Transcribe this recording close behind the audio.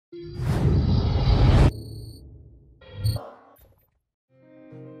We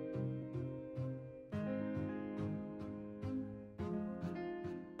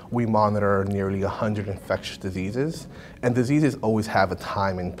monitor nearly 100 infectious diseases, and diseases always have a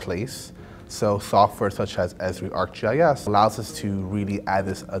time and place. So software such as Esri ArcGIS allows us to really add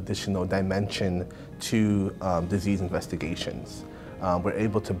this additional dimension to disease investigations. We're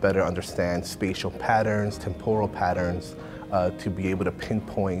able to better understand spatial patterns, temporal patterns, to be able to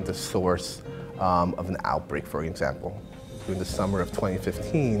pinpoint the source of an outbreak, for example. During the summer of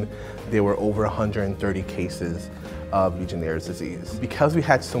 2015, there were over 130 cases of Legionnaire's disease. Because we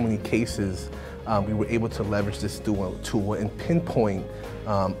had so many cases, we were able to leverage this tool and pinpoint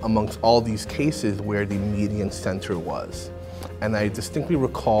amongst all these cases where the median center was. And I distinctly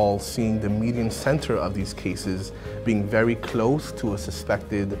recall seeing the median center of these cases being very close to a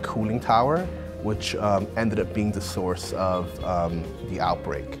suspected cooling tower, which ended up being the source of the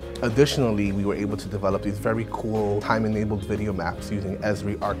outbreak. Additionally, we were able to develop these very cool time-enabled video maps using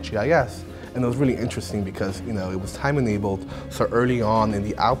Esri ArcGIS. And it was really interesting because, it was time-enabled, so early on in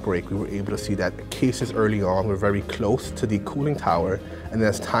the outbreak, we were able to see that cases early on were very close to the cooling tower, and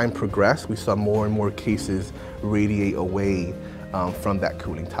as time progressed, we saw more and more cases radiate away from that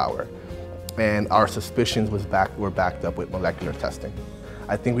cooling tower. And our suspicions were backed up with molecular testing.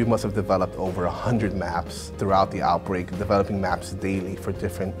 I think we must have developed over 100 maps throughout the outbreak, developing maps daily for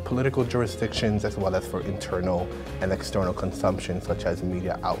different political jurisdictions as well as for internal and external consumption such as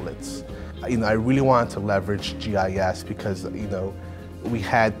media outlets. I really wanted to leverage GIS because, we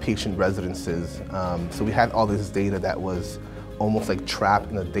had patient residences, so we had all this data that was almost like trapped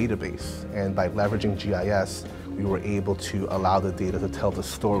in a database. And by leveraging GIS, we were able to allow the data to tell the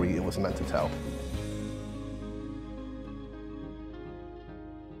story it was meant to tell.